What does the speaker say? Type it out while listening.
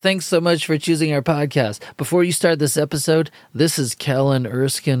Thanks so much for choosing our podcast. Before you start this episode, this is Kellen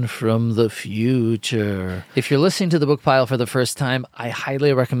Erskine from the future. If you're listening to the Book Pile for the first time, I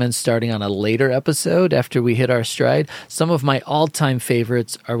highly recommend starting on a later episode after we hit our stride. Some of my all-time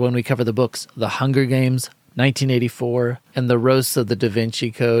favorites are when we cover the books The Hunger Games, 1984, and The Roasts of the Da Vinci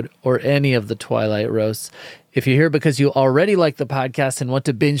Code, or any of the Twilight roasts. If you're here because you already like the podcast and want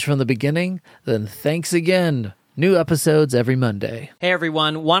to binge from the beginning, then thanks again. New episodes every Monday. Hey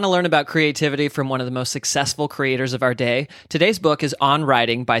everyone, want to learn about creativity from one of the most successful creators of our day? Today's book is On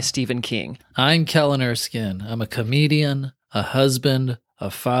Writing by Stephen King. I'm Kellen Erskine. I'm a comedian, a husband, a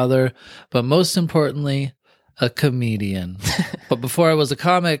father, but most importantly, a comedian. But before I was a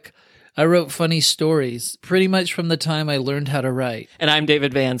comic, I wrote funny stories pretty much from the time I learned how to write. And I'm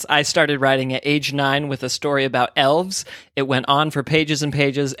David Vance. I started writing at age 9 with a story about elves. It went on for pages and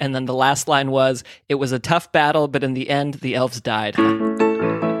pages, and then the last line was, "It was a tough battle, but in the end, the elves died."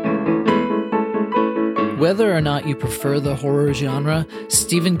 Whether or not you prefer the horror genre,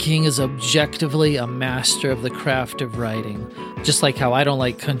 Stephen King is objectively a master of the craft of writing. Just like how I don't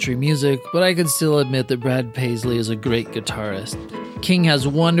like country music, but I can still admit that Brad Paisley is a great guitarist. King has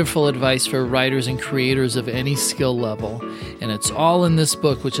wonderful advice for writers and creators of any skill level, and it's all in this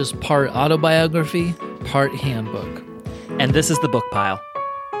book, which is part autobiography, part handbook. And this is the Book Pile.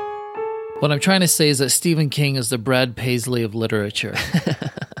 What I'm trying to say is that Stephen King is the Brad Paisley of literature.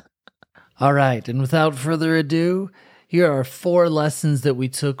 All right, and without further ado, here are 4 lessons that we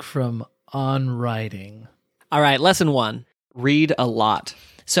took from On Writing. All right, lesson 1, read a lot.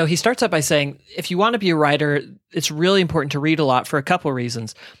 So he starts out by saying, if you want to be a writer, it's really important to read a lot for a couple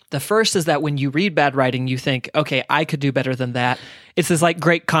reasons. The first is that when you read bad writing, you think, okay, I could do better than that. It's this like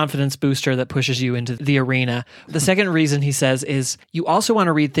great confidence booster that pushes you into the arena. The second reason he says is you also want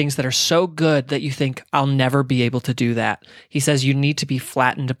to read things that are so good that you think, I'll never be able to do that. He says you need to be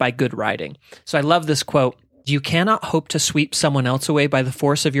flattened by good writing. So I love this quote. You cannot hope to sweep someone else away by the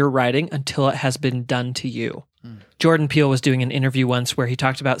force of your writing until it has been done to you. Jordan Peele was doing an interview once where he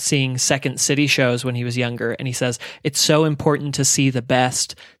talked about seeing Second City shows when he was younger, and he says, it's so important to see the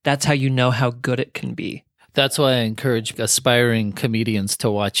best. That's how you know how good it can be. That's why I encourage aspiring comedians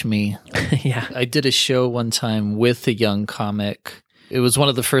to watch me. Yeah. I did a show one time with a young comic. It was one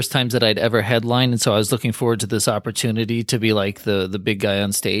of the first times that I'd ever headlined, and so I was looking forward to this opportunity to be like the big guy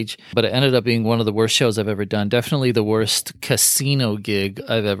on stage. But it ended up being one of the worst shows I've ever done. Definitely the worst casino gig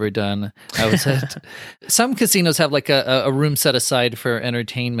I've ever done. I was at some casinos have like a room set aside for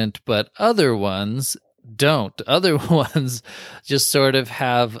entertainment, but other ones don't. Other ones just sort of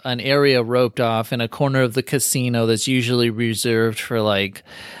have an area roped off in a corner of the casino that's usually reserved for like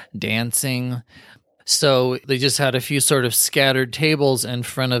dancing. So they just had a few sort of scattered tables in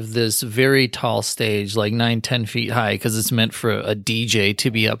front of this very tall stage, like 9-10 feet high, because it's meant for a DJ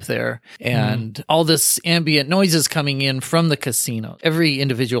to be up there. And all this ambient noise is coming in from the casino. Every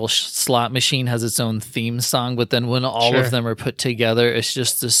individual slot machine has its own theme song, but then when all of them are put together, it's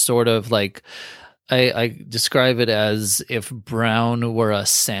just this sort of like, I describe it as if brown were a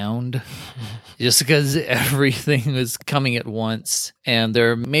sound, just because everything was coming at once. And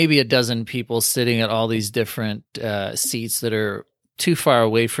there are maybe a dozen people sitting at all these different seats that are too far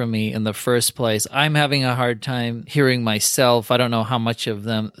away from me in the first place. I'm having a hard time hearing myself. I don't know how much of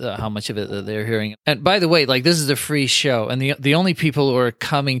it that they're hearing. And by the way, like this is a free show, and the only people who are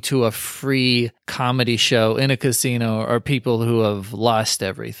coming to a free comedy show in a casino are people who have lost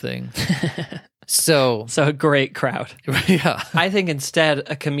everything. So a great crowd. Yeah. I think instead,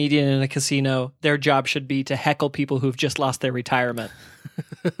 a comedian in a casino, their job should be to heckle people who've just lost their retirement.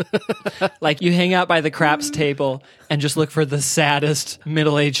 Like you hang out by the craps table and just look for the saddest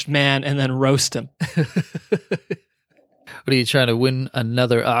middle-aged man and then roast him. What are you trying to win?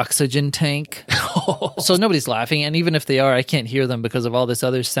 Another oxygen tank? So nobody's laughing, and even if they are, I can't hear them because of all this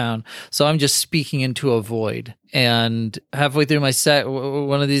other sound. So I'm just speaking into a void. And halfway through my set,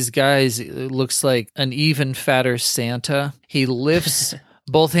 one of these guys looks like an even fatter Santa. He lifts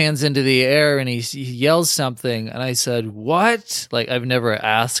both hands into the air and he yells something. And I said, what? Like, I've never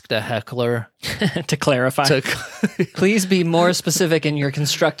asked a heckler. To clarify. Please be more specific in your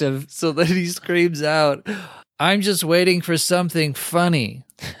constructive. So then he screams out, I'm just waiting for something funny.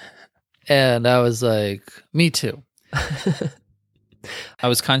 And I was like, me too. I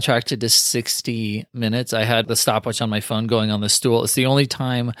was contracted to 60 minutes. I had the stopwatch on my phone going on the stool. It's the only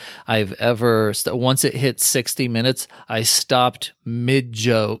time I've ever, once it hit 60 minutes, I stopped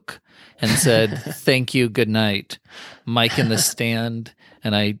mid-joke and said, thank you, good night. Mic in the stand.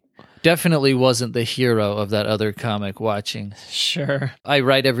 And I Definitely wasn't the hero of that other comic watching. Sure. I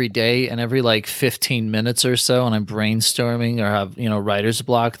write every day, and every like 15 minutes or so, and I'm brainstorming or have, writer's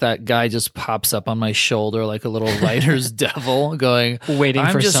block, that guy just pops up on my shoulder like a little writer's devil going, waiting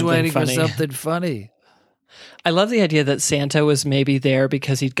I'm for just something waiting funny. for something funny. I love the idea that Santa was maybe there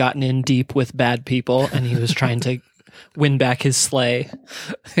because he'd gotten in deep with bad people and he was trying to win back his sleigh.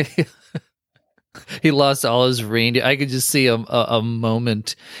 He lost all his reindeer. I could just see a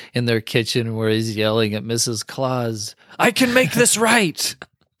moment in their kitchen where he's yelling at Mrs. Claus, I can make this right.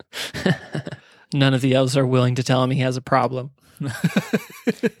 None of the elves are willing to tell him he has a problem.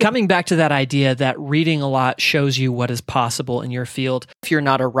 Coming back to that idea that reading a lot shows you what is possible in your field. If you're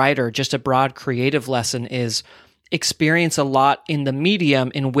not a writer, just a broad creative lesson is experience a lot in the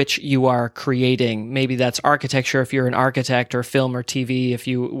medium in which you are creating. Maybe that's architecture if you're an architect, or film or TV if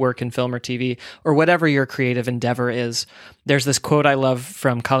you work in film or TV, or whatever your creative endeavor is. There's this quote I love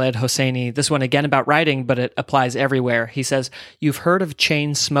from Khaled Hosseini, this one again about writing, but it applies everywhere. He says, "You've heard of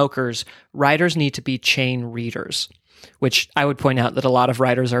chain smokers. Writers need to be chain readers," which I would point out that a lot of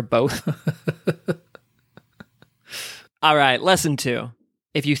writers are both. All right, lesson 2.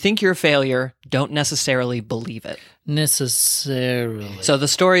 If you think you're a failure, don't necessarily believe it. Necessarily. So the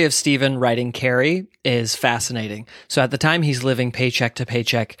story of Stephen writing Carrie is fascinating. So at the time, he's living paycheck to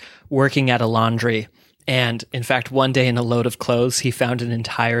paycheck, working at a laundry. And in fact, one day in a load of clothes, he found an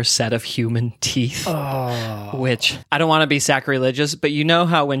entire set of human teeth, which I don't want to be sacrilegious, but you know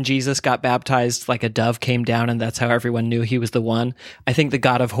how when Jesus got baptized, like a dove came down and that's how everyone knew he was the one? I think the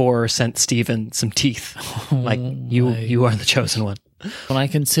God of horror sent Stephen some teeth. Like, you are the chosen one. When I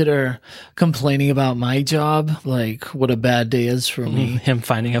consider complaining about my job, like what a bad day is for me. Him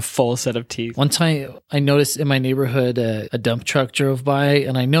finding a full set of teeth. One time I noticed in my neighborhood a dump truck drove by,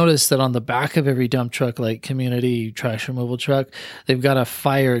 and I noticed that on the back of every dump truck, like community trash removal truck, they've got a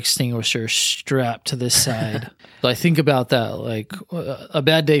fire extinguisher strapped to this side. So I think about that, like a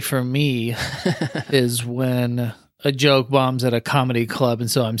bad day for me is when a joke bombs at a comedy club,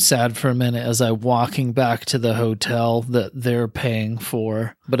 and so I'm sad for a minute as I'm walking back to the hotel that they're paying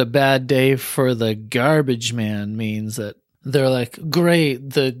for. But a bad day for the garbage man means that they're like,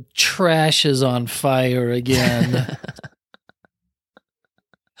 great, the trash is on fire again.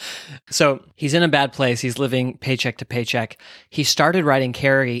 So he's in a bad place. He's living paycheck to paycheck. He started writing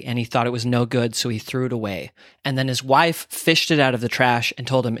Carrie and he thought it was no good, so he threw it away. And then his wife fished it out of the trash and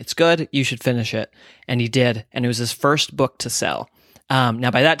told him, it's good, you should finish it. And he did. And it was his first book to sell.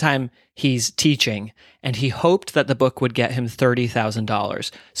 Now, by that time, he's teaching, and he hoped that the book would get him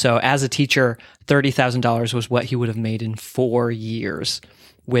 $30,000. So as a teacher, $30,000 was what he would have made in 4 years,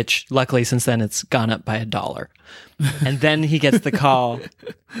 which luckily since then it's gone up by $1. And then he gets the call.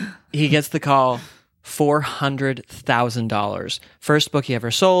 $400,000. First book he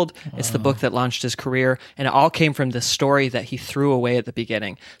ever sold. It's the book that launched his career. And it all came from the story that he threw away at the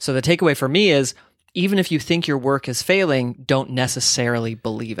beginning. So the takeaway for me is, even if you think your work is failing, don't necessarily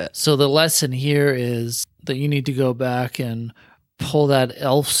believe it. So the lesson here is that you need to go back and pull that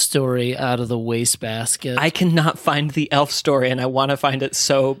elf story out of the wastebasket. I cannot find the elf story, and I want to find it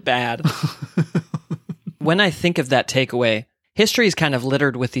so bad. When I think of that takeaway, history is kind of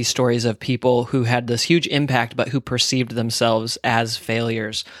littered with these stories of people who had this huge impact, but who perceived themselves as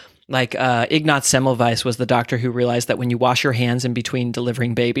failures. Like Ignaz Semmelweis was the doctor who realized that when you wash your hands in between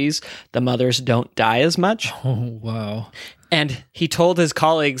delivering babies, the mothers don't die as much. Oh, wow. And he told his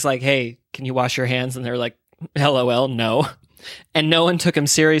colleagues, like, hey, can you wash your hands? And they're like, LOL, no. And no one took him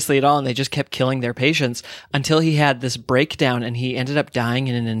seriously at all, and they just kept killing their patients until he had this breakdown and he ended up dying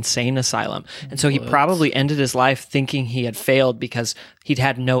in an insane asylum. And so he probably ended his life thinking he had failed because he'd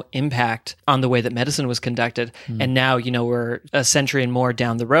had no impact on the way that medicine was conducted. And now, we're a century and more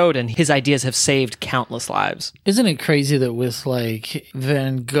down the road, and his ideas have saved countless lives. Isn't it crazy that with like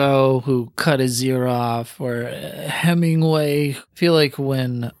Van Gogh, who cut his ear off, or Hemingway, I feel like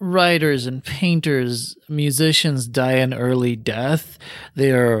when writers and painters, musicians die an early death,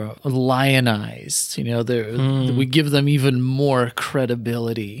 they are lionized. We give them even more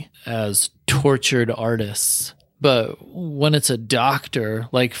credibility as tortured artists. But when it's a doctor,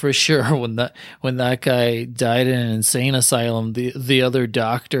 like for sure, when that guy died in an insane asylum, the other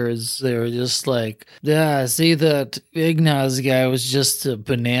doctors, they were just like, yeah, see, that Ignaz guy was just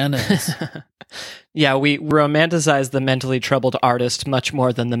bananas. Yeah, we romanticize the mentally troubled artist much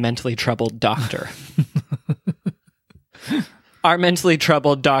more than the mentally troubled doctor. Our mentally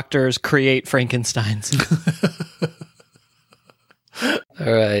troubled doctors create Frankensteins.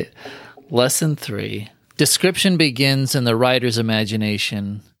 All right. Lesson 3. Description begins in the writer's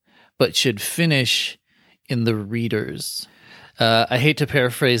imagination, but should finish in the reader's. I hate to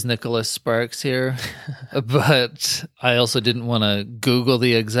paraphrase Nicholas Sparks here, but I also didn't want to Google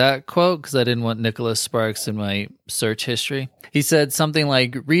the exact quote because I didn't want Nicholas Sparks in my search history. He said something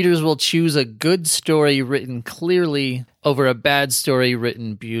like, readers will choose a good story written clearly over a bad story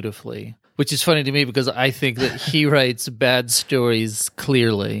written beautifully, which is funny to me because I think that he writes bad stories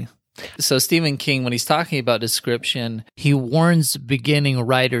clearly. So Stephen King, when he's talking about description, he warns beginning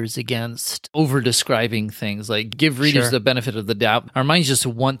writers against over-describing things. Like, give readers the benefit of the doubt. Our minds just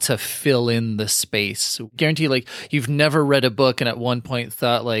want to fill in the space. Guarantee, like, you've never read a book and at one point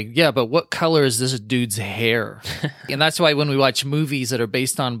thought, like, yeah, but what color is this dude's hair? And that's why when we watch movies that are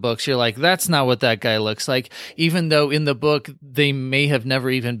based on books, you're like, that's not what that guy looks like. Even though in the book, they may have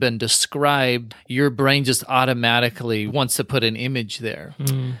never even been described, your brain just automatically wants to put an image there.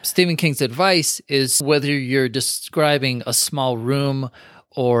 Stephen King's advice is whether you're describing a small room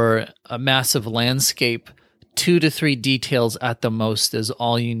or a massive landscape, 2 to 3 details at the most is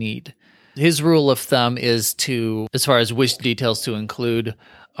all you need. His rule of thumb is to, as far as which details to include,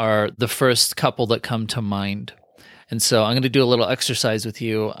 are the first couple that come to mind. And so I'm going to do a little exercise with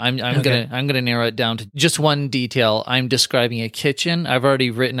you. I'm going to narrow it down to just one detail. I'm describing a kitchen. I've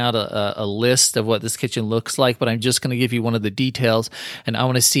already written out a list of what this kitchen looks like, but I'm just going to give you one of the details, and I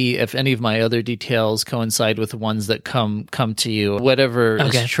want to see if any of my other details coincide with the ones that come to you, whatever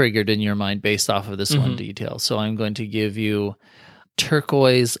is triggered in your mind based off of this one detail. So I'm going to give you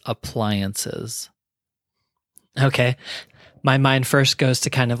turquoise appliances. Okay. My mind first goes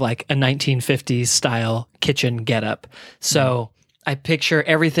to kind of like a 1950s style kitchen getup. So I picture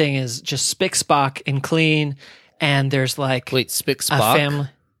everything is just spick-spock and clean, and there's like spick-spock? a family.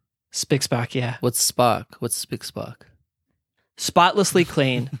 Spick-spock, yeah. What's Spock? What's spick-spock? Spotlessly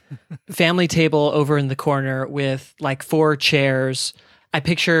clean. Family table over in the corner with like 4 chairs. I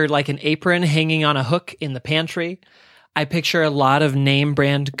picture like an apron hanging on a hook in the pantry. I picture a lot of name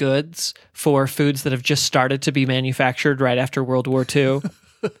brand goods for foods that have just started to be manufactured right after World War II.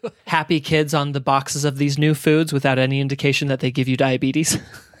 Happy kids on the boxes of these new foods without any indication that they give you diabetes.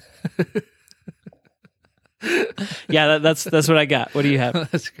 Yeah, that's what I got. What do you have?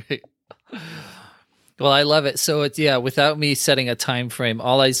 That's great. Well, I love it. So it's, without me setting a time frame,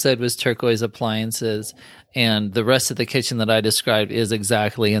 all I said was turquoise appliances, and the rest of the kitchen that I described is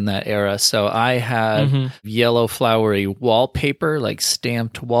exactly in that era. So I had yellow flowery wallpaper, like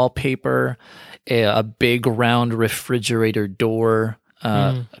stamped wallpaper, a big round refrigerator door.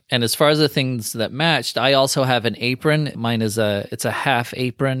 And as far as the things that matched, I also have an apron. Mine is it's a half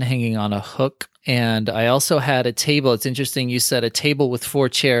apron hanging on a hook. And I also had a table. It's interesting. You said a table with 4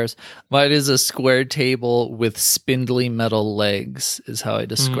 chairs. Mine is a square table with spindly metal legs is how I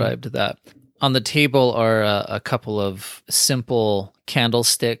described that. On the table are a couple of simple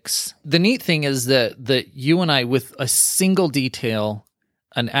candlesticks. The neat thing is that you and I, with a single detail,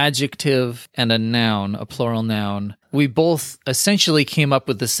 an adjective and a noun, a plural noun, we both essentially came up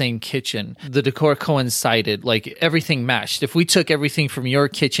with the same kitchen. The decor coincided, like everything matched. If we took everything from your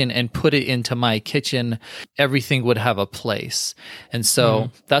kitchen and put it into my kitchen, everything would have a place. And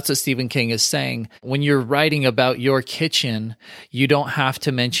so that's what Stephen King is saying. When you're writing about your kitchen, you don't have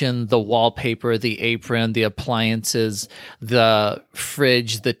to mention the wallpaper, the apron, the appliances, the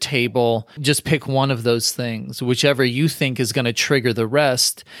fridge, the table. Just pick one of those things, whichever you think is going to trigger the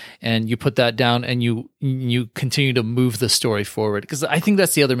rest, and you put that down and you continue to move the story forward. Because I think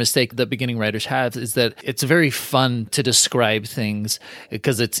that's the other mistake that beginning writers have, is that it's very fun to describe things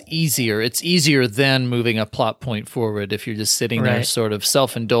because it's easier. It's easier than moving a plot point forward if you're just sitting there sort of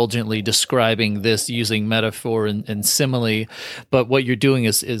self-indulgently describing this using metaphor and simile. But what you're doing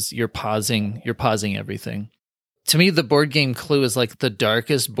is you're pausing everything. To me, the board game Clue is like the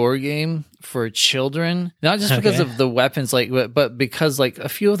darkest board game for children, not just because of the weapons, but because like a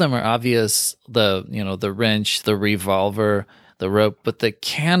few of them are obvious, the wrench, the revolver, the rope, but the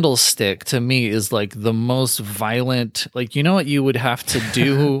candlestick to me is like the most violent. Like, you know what you would have to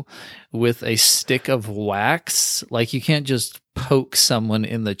do with a stick of wax? Like, you can't just poke someone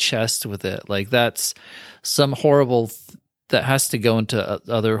in the chest with it. Like, that's some horrible that has to go into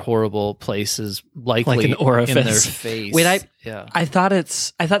other horrible places, likely like an orifice in their face. Wait, I thought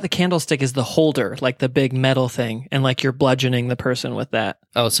the candlestick is the holder, like the big metal thing, and like you're bludgeoning the person with that.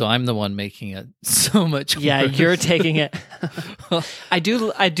 Oh, so I'm the one making it so much worse. Yeah, you're taking it. I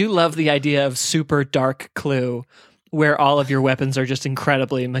do love the idea of super dark Clue, where all of your weapons are just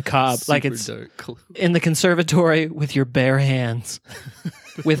incredibly macabre. Super like it's dark Clue. In the conservatory with your bare hands,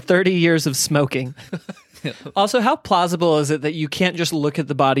 with 30 years of smoking. Also, how plausible is it that you can't just look at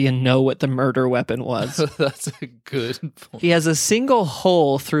the body and know what the murder weapon was? That's a good point. He has a single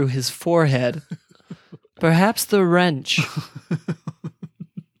hole through his forehead Perhaps the wrench.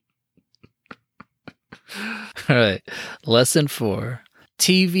 All right. Lesson 4.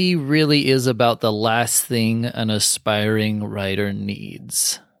 TV really is about the last thing an aspiring writer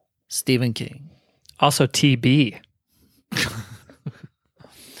needs. Stephen King. Also TB.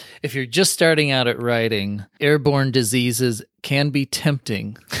 If you're just starting out at writing, airborne diseases can be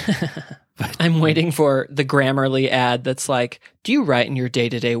tempting. I'm waiting for the Grammarly ad that's like, do you write in your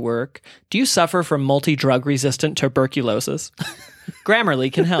day-to-day work? Do you suffer from multi-drug resistant tuberculosis?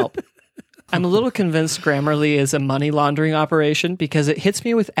 Grammarly can help. I'm a little convinced Grammarly is a money laundering operation because it hits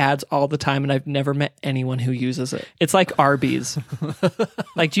me with ads all the time and I've never met anyone who uses it. It's like Arby's.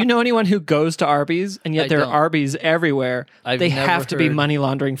 Like, do you know anyone who goes to Arby's and yet there are Arby's everywhere? They have to be money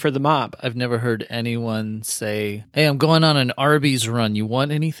laundering for the mob. I've never heard anyone say, hey, I'm going on an Arby's run. You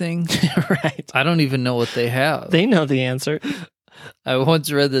want anything? Right. I don't even know what they have. They know the answer. I once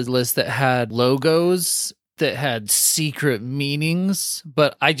read this list that had logos that had secret meanings,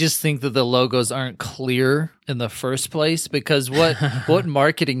 but I just think that the logos aren't clear in the first place, because what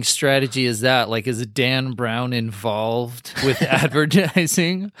marketing strategy is that? Like, is Dan Brown involved with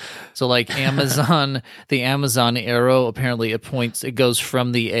advertising? So like Amazon, the Amazon arrow, apparently it goes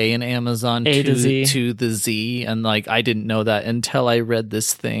from the A in Amazon to the Z. And like, I didn't know that until I read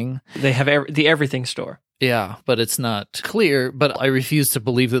this thing. They have the everything store. Yeah, but it's not clear. But I refuse to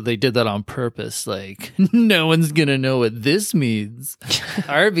believe that they did that on purpose. Like, no one's going to know what this means.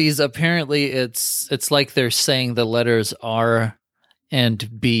 Arby's, apparently, it's like they're saying the letters R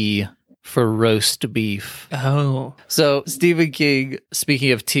and B for roast beef. Oh. So Stephen King,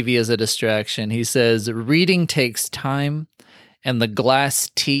 speaking of TV as a distraction, he says, reading takes time and the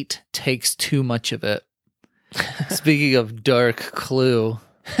glass teat takes too much of it. Speaking of dark clue,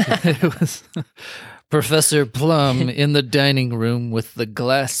 it was... Professor Plum in the dining room with the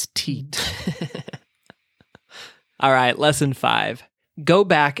glass teat. All right, lesson 5. Go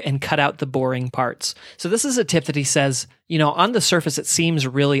back and cut out the boring parts. So this is a tip that he says, on the surface it seems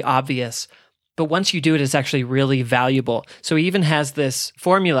really obvious, but once you do it, it's actually really valuable. So he even has this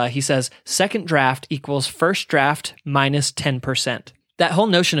formula. He says, second draft equals first draft minus 10%. That whole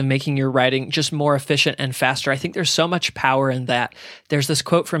notion of making your writing just more efficient and faster, I think there's so much power in that. There's this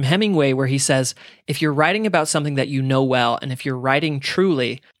quote from Hemingway where he says, if you're writing about something that you know well, and if you're writing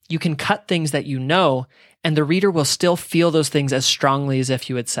truly, you can cut things that you know, and the reader will still feel those things as strongly as if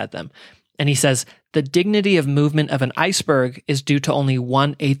you had said them. And he says, the dignity of movement of an iceberg is due to only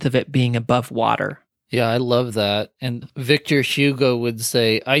 1/8 of it being above water. Yeah, I love that. And Victor Hugo would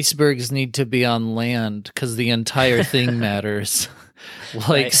say, icebergs need to be on land because the entire thing matters.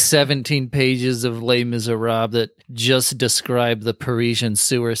 Like 17 pages of Les Miserables that just describe the Parisian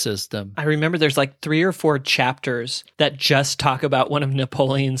sewer system. I remember there's like 3 or 4 chapters that just talk about one of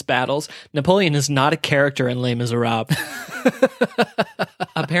Napoleon's battles. Napoleon is not a character in Les Miserables.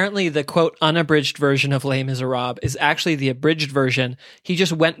 Apparently, the quote unabridged version of Les Miserables is actually the abridged version. He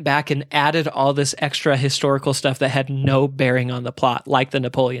just went back and added all this extra historical stuff that had no bearing on the plot, like the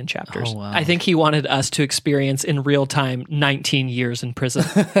Napoleon chapters. Oh, wow. I think he wanted us to experience in real time 19 years in prison.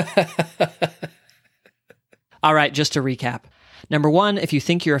 All right, just to recap. Number 1, if you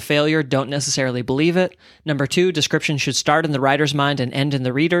think you're a failure, don't necessarily believe it. Number 2, description should start in the writer's mind and end in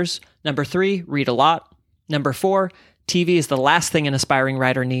the reader's. Number 3, read a lot. Number 4, TV is the last thing an aspiring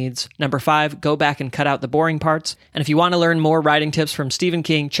writer needs. Number 5, go back and cut out the boring parts. And if you want to learn more writing tips from Stephen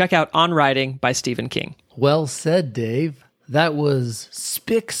King, check out On Writing by Stephen King. Well said, Dave. That was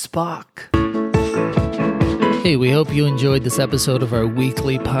Spick Spock. Hey, we hope you enjoyed this episode of our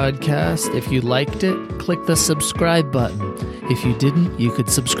weekly podcast. If you liked it, click the subscribe button. If you didn't, you could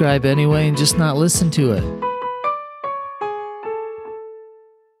subscribe anyway and just not listen to it.